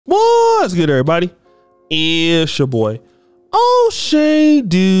What's good, everybody? It's your boy, O'Shea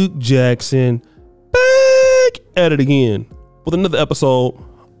Duke Jackson, back at it again with another episode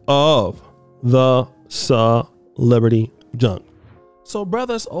of the Celebrity Junk. So,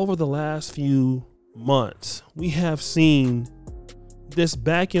 brothers, over the last few months, we have seen this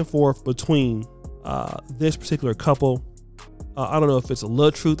back and forth between this particular couple. I don't know if it's a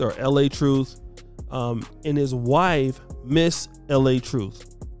LATRUTH or LATRUTH, and his wife, Miss LATRUTH.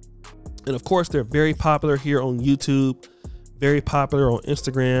 And of course, they're very popular here on YouTube, very popular on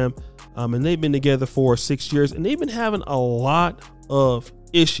Instagram, and they've been together for 6 years, and they've been having a lot of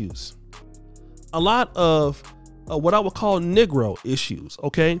issues, a lot of what I would call Negro issues,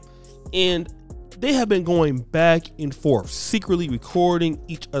 okay? And they have been going back and forth, secretly recording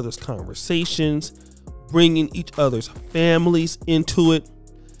each other's conversations, bringing each other's families into it.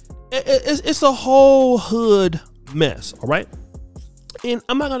 It's a whole hood mess, all right? And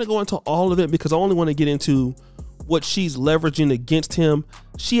I'm not going to go into all of it because I only want to get into what she's leveraging against him.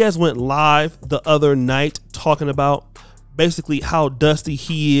 She has went live the other night talking about basically how dusty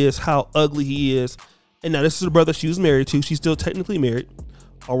he is, how ugly he is. And now this is the brother she was married to. She's still technically married.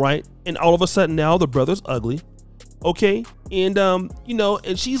 All right. And all of a sudden now the brother's ugly. Okay. And, you know,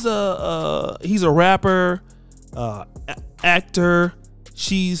 and he's a rapper, actor.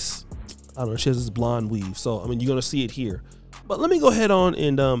 She's, I don't know, she has this blonde weave. So, I mean, you're going to see it here. But let me go ahead on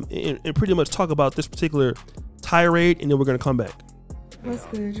and pretty much talk about this particular tirade, and then we're going to come back. What's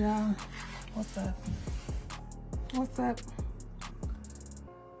good, y'all? What's up? What's up?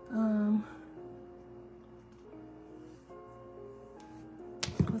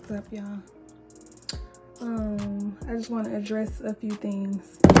 What's up, y'all? I just want to address a few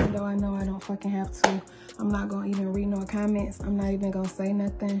things, even though I know I don't fucking have to. I'm not going to even read no comments. I'm not even going to say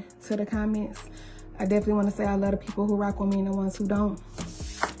nothing to the comments. I definitely want to say I love the people who rock with me and the ones who don't.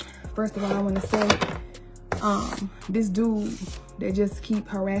 First of all, I want to say, this dude that just keep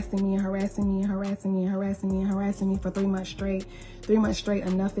harassing me and harassing me and harassing me and harassing me and harassing me for 3 months straight. 3 months straight,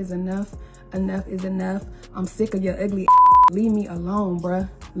 enough is enough. Enough is enough. I'm sick of your ugly ass. Leave me alone, bruh.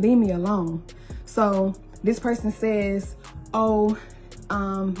 Leave me alone. So this person says, oh,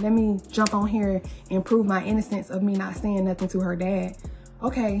 let me jump on here and prove my innocence of me not saying nothing to her dad.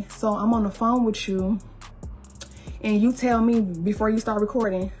 Okay, so I'm on the phone with you and you tell me before you start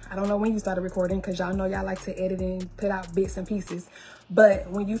recording, I don't know when you started recording because y'all know y'all like to edit and put out bits and pieces. But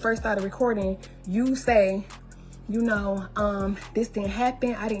when you first started recording, you say, you know, this didn't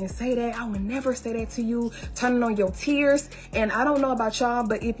happen. I didn't say that. I would never say that to you. Turning on your tears. And I don't know about y'all,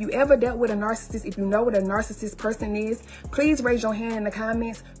 but if you ever dealt with a narcissist, if you know what a narcissist person is, please raise your hand in the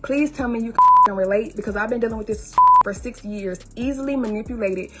comments. Please tell me you can relate, because I've been dealing with this for 6 years. Easily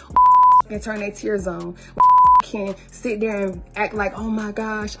manipulated. Can turn their tears on. Can sit there and act like, oh my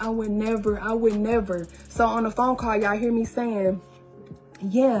gosh, I would never. So on the phone call, y'all hear me saying,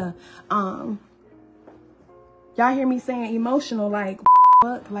 yeah, y'all hear me saying emotional, like,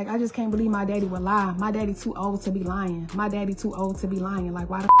 like, I just can't believe my daddy would lie. My daddy too old to be lying. My daddy too old to be lying. Like,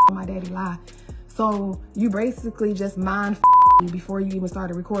 why the would my daddy lie? So you basically just mind me before you even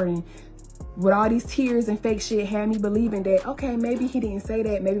started recording. With all these tears and fake shit, had me believing that, okay, maybe he didn't say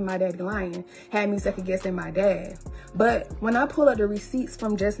that. Maybe my daddy lying. Had me second guessing my dad. But when I pull up the receipts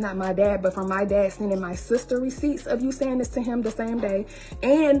from just not my dad, but from my dad sending my sister receipts of you saying this to him the same day.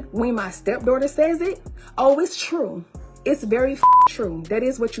 And when my stepdaughter says it, oh, it's true. It's very true. That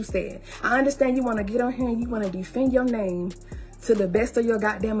is what you said. I understand you want to get on here and you want to defend your name to the best of your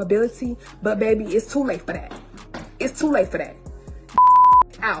goddamn ability. But baby, it's too late for that. It's too late for that.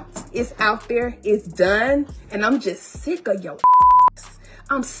 Out. It's out there. It's done. And I'm just sick of your ass.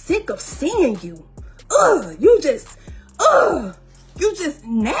 I'm sick of seeing you. You just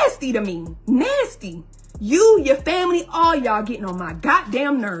nasty to me. Nasty. You, your family, all y'all getting on my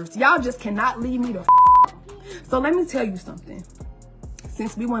goddamn nerves. Y'all just cannot leave me the So let me tell you something.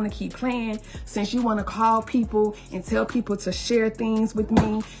 Since we want to keep playing, since you want to call people and tell people to share things with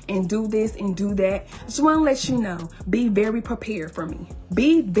me and do this and do that, I just want to let you know, be very prepared for me.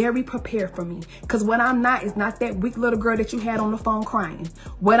 Be very prepared for me. Because what I'm not is not that weak little girl that you had on the phone crying.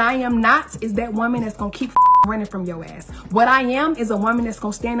 What I am not is that woman that's going to keep running from your ass. What I am is a woman that's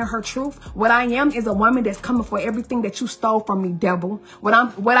going to stand in her truth. What I am is a woman that's coming for everything that you stole from me, devil. What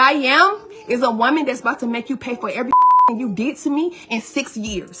I am is a woman that's about to make you pay for everything you did to me in 6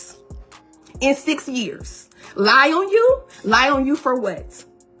 years. In 6 years. Lie on you? Lie on you for what?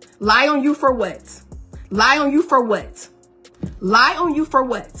 Lie on you for what? Lie on you for what? Lie on you for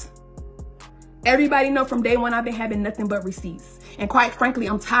what? Everybody know from day one I've been having nothing but receipts. And quite frankly,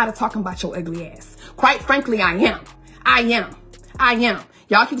 I'm tired of talking about your ugly ass. Quite frankly, I am.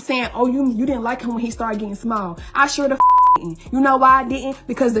 Y'all keep saying, oh, you didn't like him when he started getting small. I sure the didn't. You know why I didn't?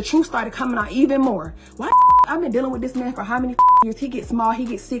 Because the truth started coming out even more. Why I've been dealing with this man for how many years? He gets small, he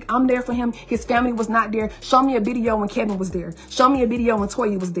gets sick. I'm there for him. His family was not there. Show me a video when Kevin was there. Show me a video when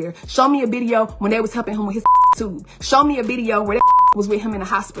Toya was there. Show me a video when they was helping him with his tube. Show me a video where that was with him in the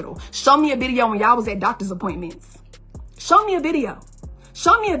hospital. Show me a video when y'all was at doctor's appointments. Show me a video.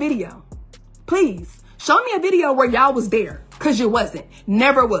 Show me a video. Please. Show me a video where y'all was there. Because you wasn't.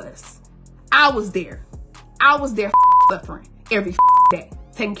 Never was. I was there. I was there suffering every day.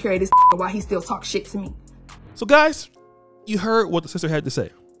 Taking care of this while he still talks shit to me. So guys, you heard what the sister had to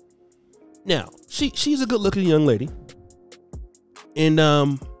say. Now, she's a good looking young lady. And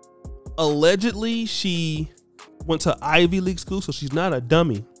allegedly she went to Ivy League school, so she's not a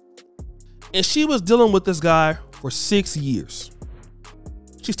dummy. And she was dealing with this guy for 6 years.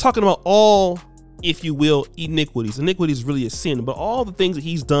 She's talking about all, if you will, iniquities. Iniquity is really a sin, but all the things that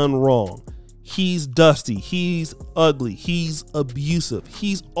he's done wrong. He's dusty, he's ugly, he's abusive,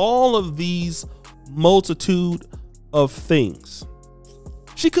 he's all of these multitude of things.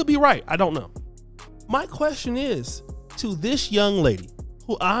 She could be right, I don't know. My question is to this young lady,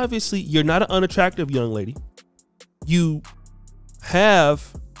 who obviously you're not an unattractive young lady. You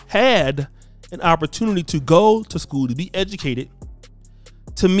have had an opportunity to go to school, to be educated,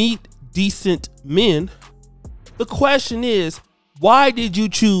 to meet decent men. The question is, why did you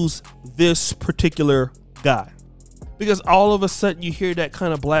choose this particular guy? Because all of a sudden you hear that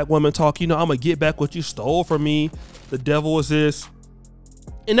kind of black woman talk, you know, I'm gonna get back what you stole from me. The devil is this.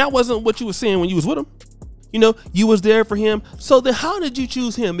 And that wasn't what you were saying when you was with him. You know, you was there for him. So then how did you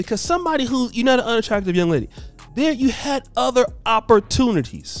choose him? Because somebody who, you're not an unattractive young lady. There you had other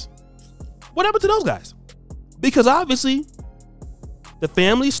opportunities. What happened to those guys? Because obviously the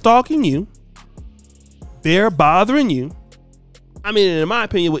family's stalking you. They're bothering you. I mean, in my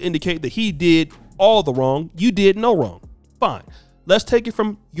opinion, would indicate that he did all the wrong. You did no wrong. Fine. Let's take it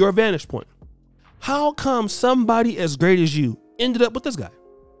from your vantage point. How come somebody as great as you ended up with this guy?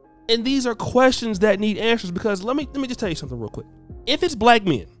 And these are questions that need answers, because let me just tell you something real quick. If it's black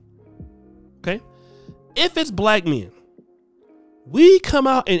men, okay? If it's black men, we come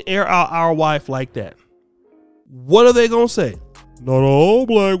out and air out our wife like that. What are they gonna say? Not all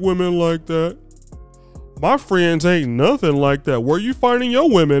black women like that. My friends ain't nothing like that. Where you finding your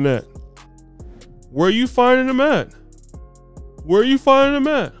women at? Where you finding them at? Where you finding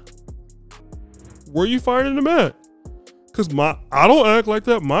them at? Where you finding them at? Cause I don't act like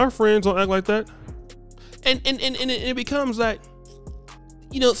that. My friends don't act like that. And it becomes like,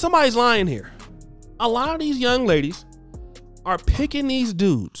 you know, somebody's lying here. A lot of these young ladies are picking these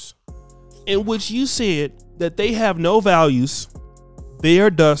dudes in which you said that they have no values, they are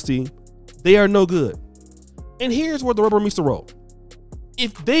dusty, they are no good. And here's where the rubber meets the road.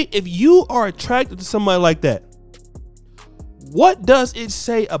 If you are attracted to somebody like that, what does it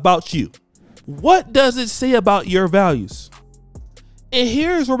say about you? What does it say about your values? And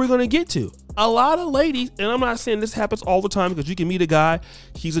here's where we're going to get to. A lot of ladies, and I'm not saying this happens all the time, because you can meet a guy,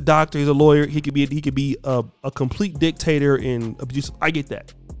 he's a doctor, he's a lawyer, he could be a complete dictator and abusive. I get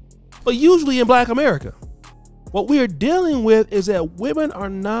that. But usually in Black America, what we are dealing with is that women are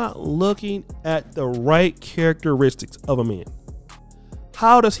not looking at the right characteristics of a man.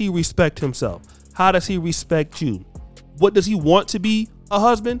 How does he respect himself? How does he respect you? What does he want to be? A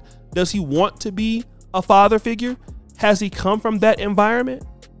husband? Does he want to be a father figure? Has he come from that environment?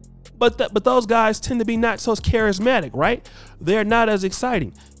 But those guys tend to be not so charismatic, right? They're not as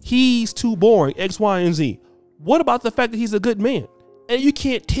exciting. He's too boring, X, Y, and Z. What about the fact that he's a good man? And you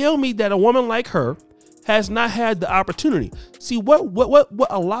can't tell me that a woman like her has not had the opportunity. See, what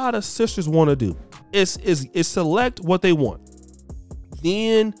a lot of sisters want to do is select what they want.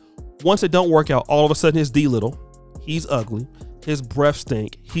 Then once it don't work out, all of a sudden his D little, he's ugly, his breath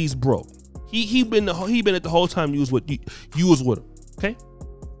stink, he's broke. He been at the whole time you was with him. Okay.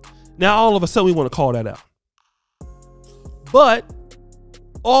 Now all of a sudden we want to call that out. But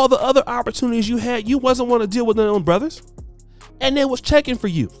all the other opportunities you had, you wasn't want to deal with their own brothers, and they was checking for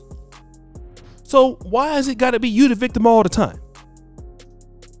you. So why has it got to be you the victim all the time?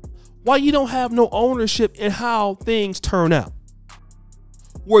 Why you don't have no ownership in how things turn out?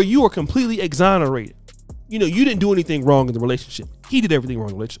 Where you are completely exonerated. You know, you didn't do anything wrong in the relationship. He did everything wrong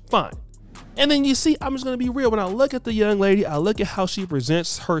in the relationship. Fine. And then you see, I'm just going to be real. When I look at the young lady, I look at how she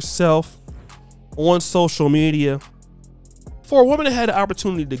presents herself on social media. For a woman that had the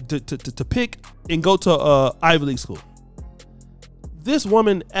opportunity to pick and go to Ivy League school, this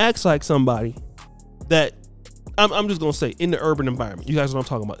woman acts like somebody that, I'm just going to say, in the urban environment. You guys know what I'm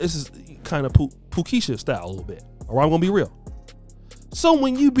talking about. This is kind of Pukisha style a little bit. Or I'm going to be real. So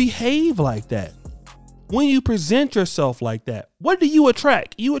when you behave like that, when you present yourself like that, what do you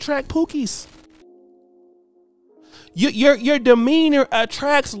attract? You attract pookies. Your demeanor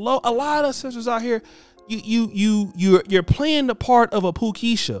attracts a lot of sisters out here. You're playing the part of a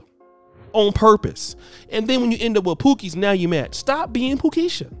Pookisha on purpose, and then when you end up with Pookies, now you're mad. Stop being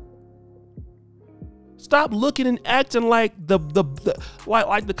Pookisha. Stop looking and acting like the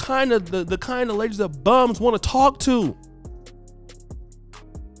kind of ladies that bums want to talk to.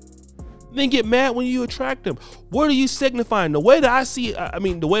 Then get mad when you attract them. What are you signifying? The way that I see, I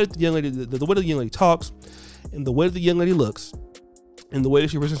mean, the way that the young lady, the way that the young lady talks, and the way that the young lady looks, and the way that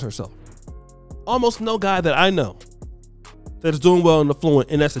she presents herself. Almost no guy that I know that's doing well in the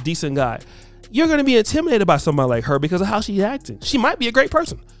fluent and that's a decent guy, you're gonna be intimidated by somebody like her because of how she's acting. She might be a great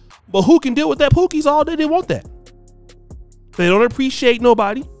person, but who can deal with that Pookies all day? They want that. They don't appreciate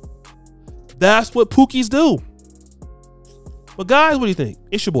nobody. That's what Pookies do. But guys, what do you think?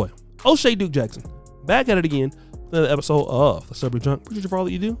 It's your boy, O'Shea Duke Jackson, back at it again with another episode of The Celebrity Junk. Appreciate you for all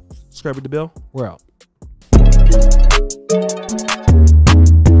that you do. Subscribe to the bell. We're out.